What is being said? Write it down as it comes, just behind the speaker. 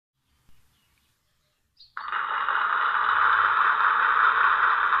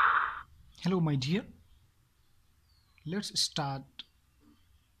Hello, my dear. Let's start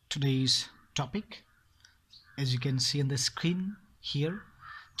today's topic. As you can see on the screen here,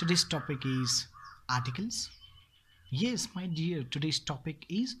 today's topic is articles. Yes, my dear, today's topic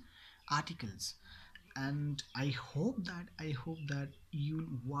is articles. And I hope that you'll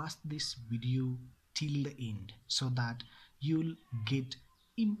watch this video till the end so that you'll get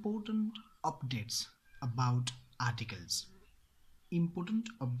important updates about articles. Important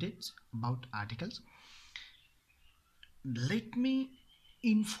updates about articles. Let me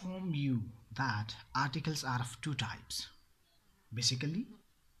inform you that articles are of two types. Basically,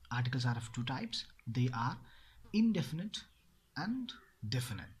 articles are of two types. They are indefinite and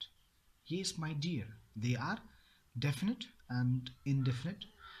definite. Yes, my dear, they are definite and indefinite.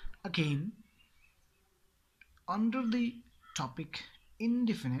 Again, under the topic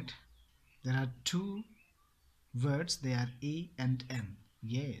indefinite, there are two words. They are a and n.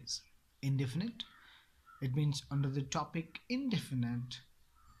 Yes, indefinite. It means under the topic indefinite,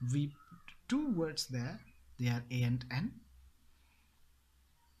 we put two words there. They are a and n.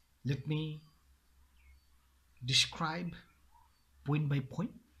 Let me describe point by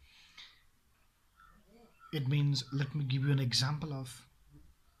point. It means, let me give you an example of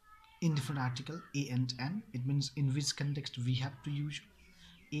indefinite article a and n. It means in which context we have to use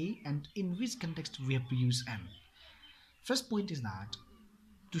a and in which context we have to use n. First point is that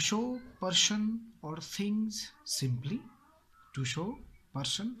to show person or things simply, to show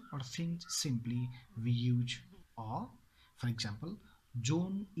person or things simply, we use or. For example,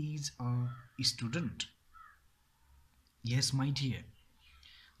 John is a student. Yes, my dear,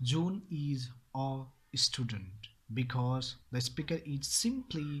 John is a student because the speaker is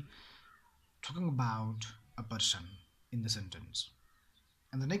simply talking about a person in the sentence.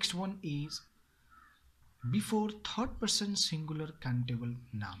 And the next one is before third person singular countable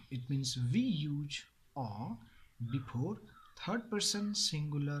noun. It means we use or before third person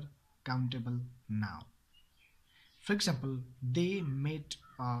singular countable noun. For example, they met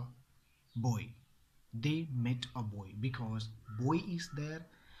a boy. They met a boy because boy is there,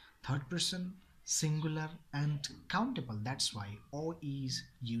 third person singular and countable. That's why o is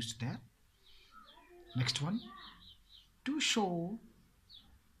used there. Next one, to show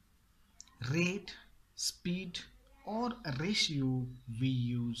rate, speed, or ratio, we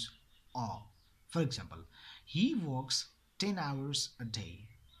use or. For example, he works 10 hours a day.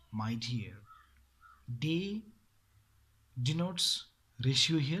 My dear, day denotes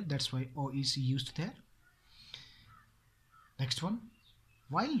ratio here, that's why o is used there. Next one,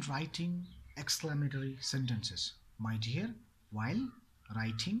 while writing exclamatory sentences. My dear, while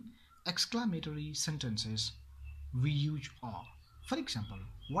writing exclamatory sentences, we use or. For example,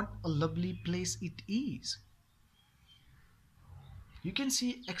 what a lovely place it is. You can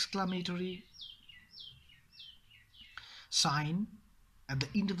see exclamatory sign at the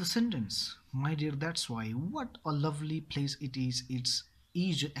end of the sentence. My dear, that's why what a lovely place it is. It's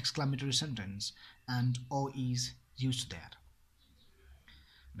is exclamatory sentence and o is used there.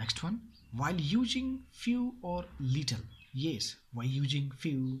 Next one, while using few or little. Yes, while using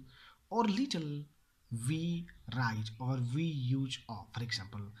few or little, we write or we use or. For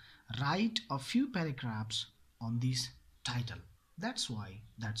example, write a few paragraphs on this title. That's why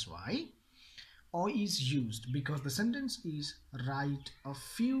or is used because the sentence is write a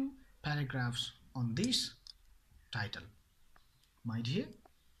few paragraphs on this title. My dear,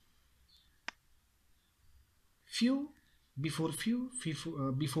 few before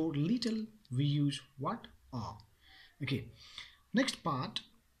little we use what or. Okay, next part,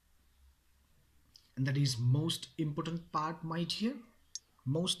 and that is most important part, my dear.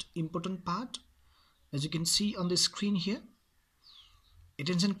 Most important part, as you can see on the screen here.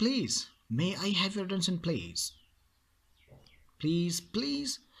 Attention please. May I have your attention please? Please,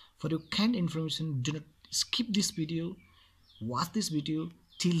 for your kind information, do not skip this video. Watch this video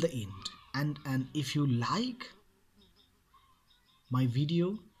till the end. And if you like my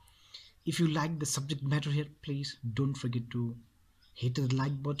video, if you like the subject matter here, please don't forget to hit the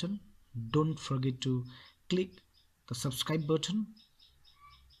like button. Don't forget to click the subscribe button.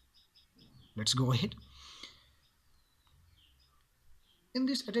 Let's go ahead. In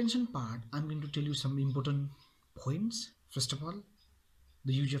this attention part, I'm going to tell you some important points. First of all,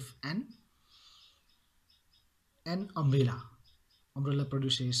 the use of an umbrella. Umbrella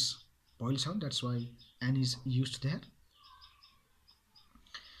produces vowel sound, that's why an is used there.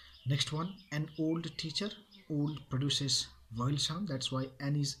 Next one, an old teacher. Old produces vowel sound, that's why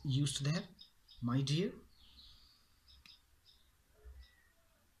an is used there. My dear,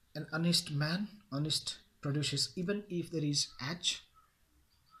 an honest man. Honest produces, even if there is h,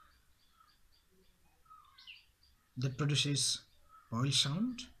 that produces vowel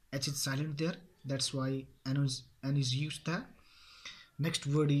sound. H is silent there. That's why N is used there. Next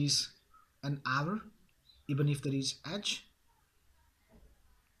word is an hour. Even if there is H,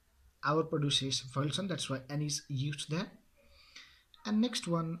 hour produces vowel sound. That's why N is used there. And next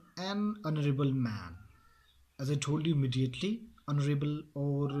one, an honorable man. As I told you immediately, honorable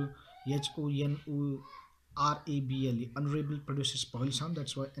or Honorable, honorable produces vowel sound.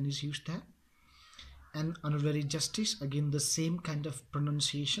 That's why N is used there. And honorary justice, again the same kind of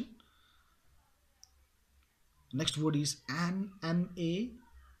pronunciation. Next word is an, M-A.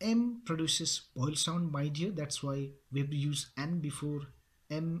 M produces vowel sound, my dear. That's why we have to use N before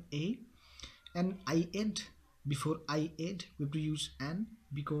M-A. And I ed, before I ed, we have to use N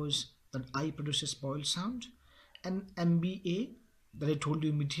because that I produces vowel sound. And MBA, that I told you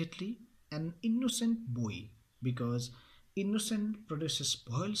immediately, an innocent boy, because innocent produces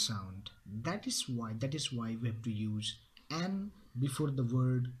vowel sound. That is why we have to use N before the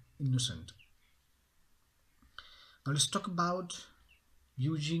word innocent. Now let's talk about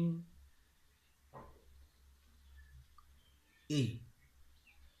using A.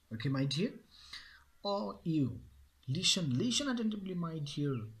 Okay, my dear. Or you. Listen attentively, my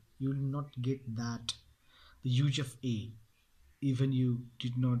dear. You will not get that the use of A, even you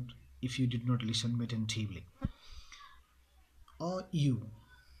did not if you did not listen attentively. Or you.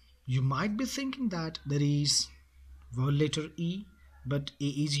 You might be thinking that there is vowel letter E, but A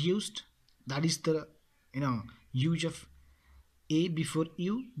is used. That is the use of A before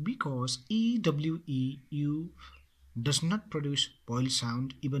U, because EWEU does not produce vowel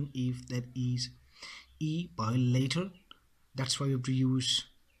sound even if there is E vowel later. That's why you have to use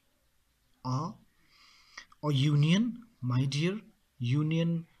A. Or union, my dear.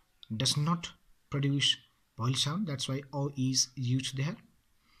 Union does not produce vowel sound. That's why O is used there,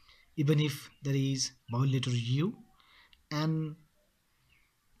 even if there is vowel letter U. And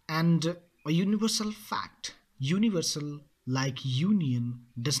a universal fact, universal like union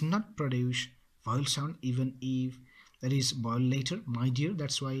does not produce vowel sound even if there is vowel later, my dear.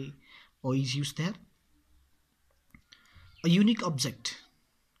 That's why O is used there. A unique object,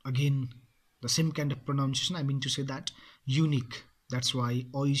 again the same kind of pronunciation, I mean to say that unique. That's why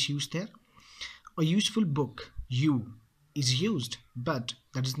O is used there. A useful book, U is used, but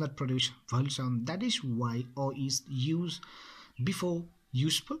that does not produce vowel sound. That is why O is used before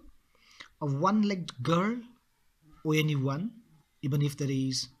useful. A one-legged girl, one, even if there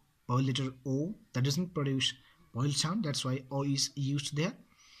is vowel letter O, that doesn't produce vowel sound. That's why O is used there.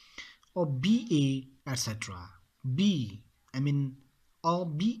 Or BA, etc. B, I mean, or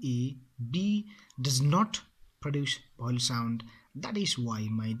BA, B does not produce vowel sound. That is why,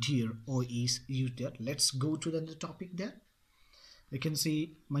 my dear, O is used there. Let's go to the topic there. You can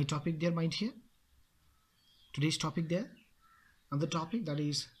see my topic there, my dear. Today's topic there. And the topic that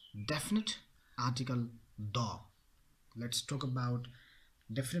is definite article the. Let's talk about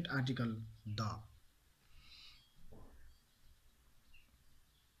definite article the.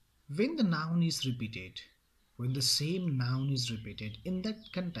 When the noun is repeated, when the same noun is repeated, in that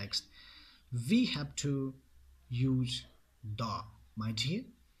context, we have to use the, my dear.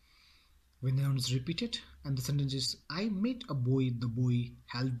 When the noun is repeated and the sentence is, I met a boy, the boy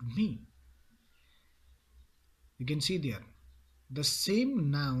helped me. You can see there, the same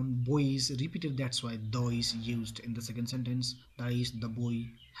noun boy is repeated, that's why the is used in the second sentence, that is, the boy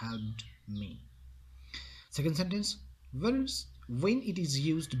helped me. Second sentence, when it is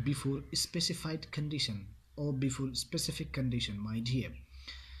used before a specified condition or before specific condition, my dear.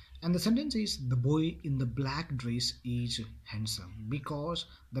 And the sentence is, the boy in the black dress is handsome, because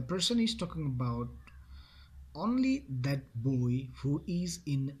the person is talking about only that boy who is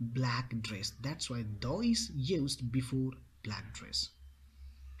in black dress. That's why the is used before black dress.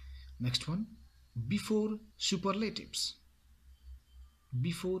 Next one, before superlatives.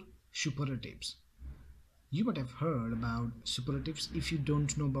 Before superlatives. You might have heard about superlatives. If you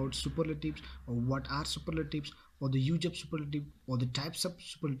don't know about superlatives or what are superlatives or the use of superlative or the types of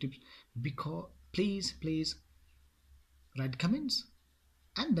superlatives, because please write comments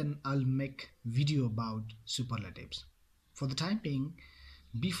and then I'll make video about superlatives. For the time being,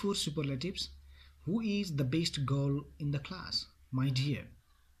 before superlatives, who is the best girl in the class? My dear,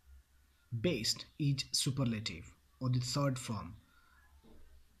 best is superlative or the third form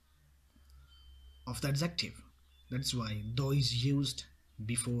of the adjective. That's why though is used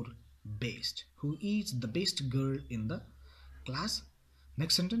before best. Who is the best girl in the class?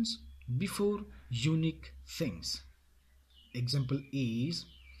 Next sentence, before unique things. Example is,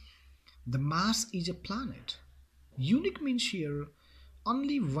 the Mars is a planet. Unique means here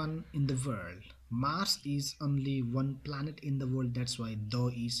only one in the world. Mars is only one planet in the world, that's why the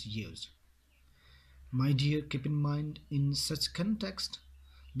is used. My dear, keep in mind in such context,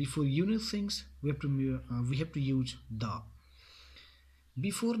 before you know things, we have to use the.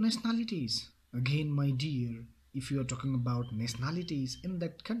 Before nationalities, again, my dear, if you are talking about nationalities, in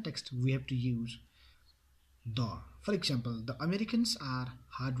that context, we have to use the. For example, the Americans are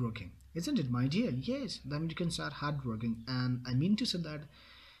hardworking, isn't it, my dear? Yes, the Americans are hardworking, and I mean to say that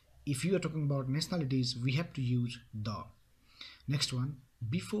if you are talking about nationalities, we have to use the. Next one,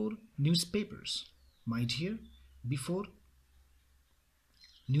 before newspapers, my dear, before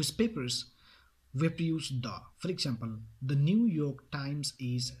newspapers, we have to use the. For example, the New York Times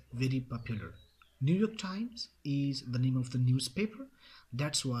is very popular. New York Times is the name of the newspaper,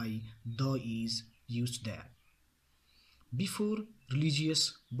 that's why the is used there. Before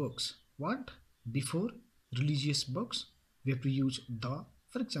religious books, what? Before religious books, we have to use the.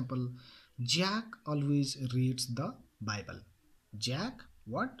 For example, Jack always reads the Bible. Jack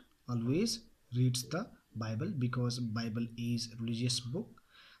what? Always reads the Bible, because Bible is religious book,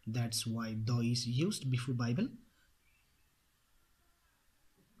 that's why the is used before Bible.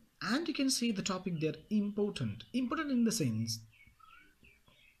 And you can see the topic there, important in the sense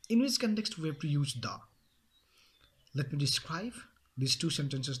in which context we have to use the. Let me describe these two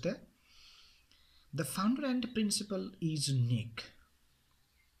sentences there. The founder and principal is Nick.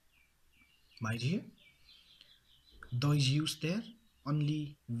 My dear, the is used there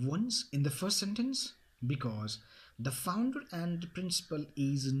only once in the first sentence, because the founder and principal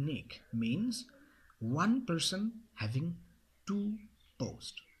is Nick means one person having two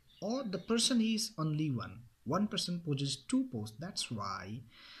posts, or the person is only one person possesses two posts, that's why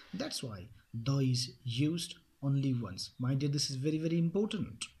the is used only once. My dear, this is very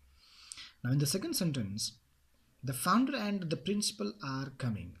important. Now in the second sentence, the founder and the principal are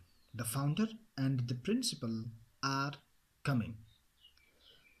coming. The founder and the principal are coming.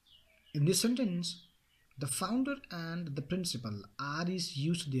 In this sentence, the founder and the principal are is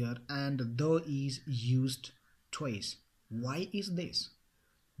used there and the is used twice. Why is this?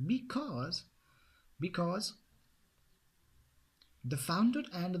 Because the founder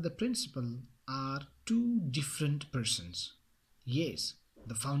and the principal are two different persons. Yes,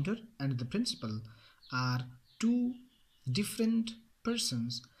 the founder and the principal are two different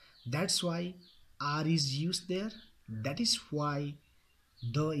persons. That's why R is used there. That is why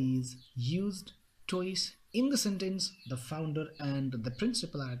the is used twice in the sentence the founder and the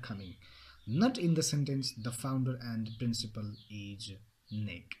principal are coming. Not in the sentence the founder and principal is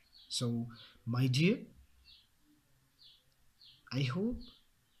Nick. So, my dear, I hope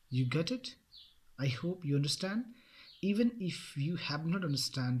you get it. I hope you understand. Even if you have not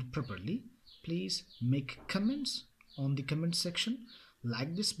understand properly, please make comments on the comment section,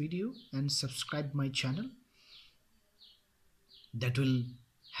 like this video and subscribe my channel. That will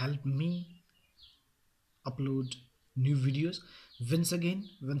help me upload new videos. Once again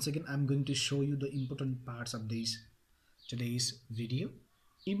I'm going to show you the important parts of this today's video.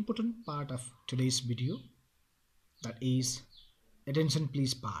 Important part of today's video, that is attention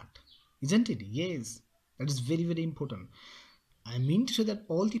please part, isn't it? Yes, that is very important. I mean to say that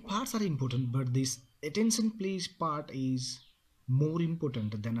all the parts are important, but this attention please part is more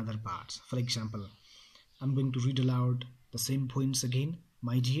important than other parts. For example, I'm going to read aloud the same points again.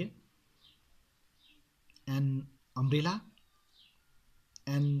 My dear, an umbrella,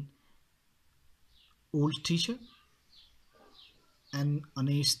 an old teacher, an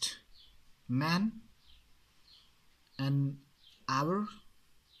honest man, an hour,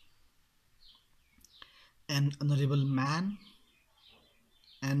 an honorable man,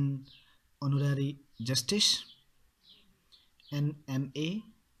 an honorary justice, an MA,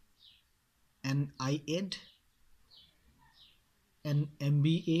 an IED, an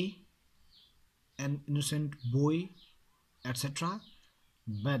MBA, an innocent boy, etc.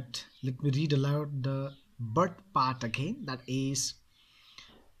 But let me read aloud the but part again, that is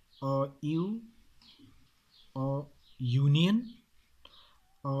you, or union,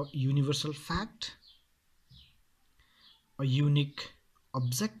 or universal fact, a unique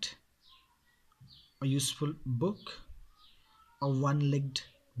object, a useful book, a one-legged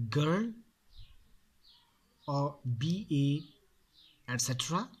girl, or BA,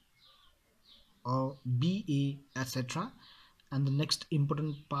 etc., or BA, etc. And the next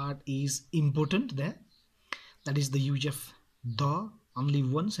important part is important there, that is the use of the only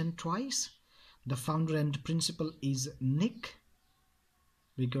once and twice. The founder and principal is Nick,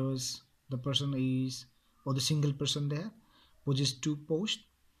 because the person is, or the single person there possesses two posts.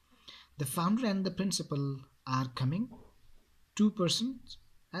 The founder and the principal are coming, two persons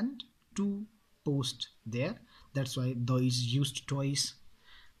and two post there. That's why the is used twice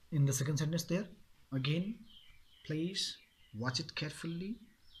in the second sentence there. Again, please watch it carefully.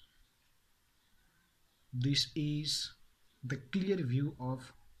 This is the clear view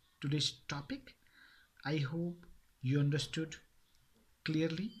of today's topic. I hope you understood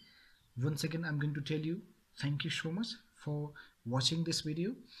clearly. Once again, I'm going to tell you thank you so much for watching this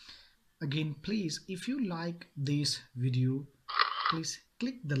video. Again, please, if you like this video, please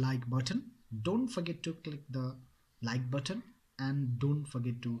click the like button. Don't forget to click the like button, and don't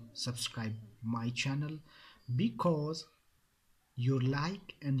forget to subscribe my channel, because your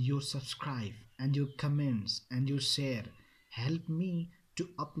like and your subscribe and your comments and your share help me to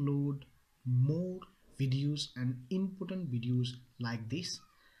upload more videos and important videos like this.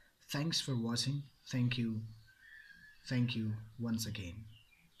 Thanks for watching. Thank you. Thank you once again.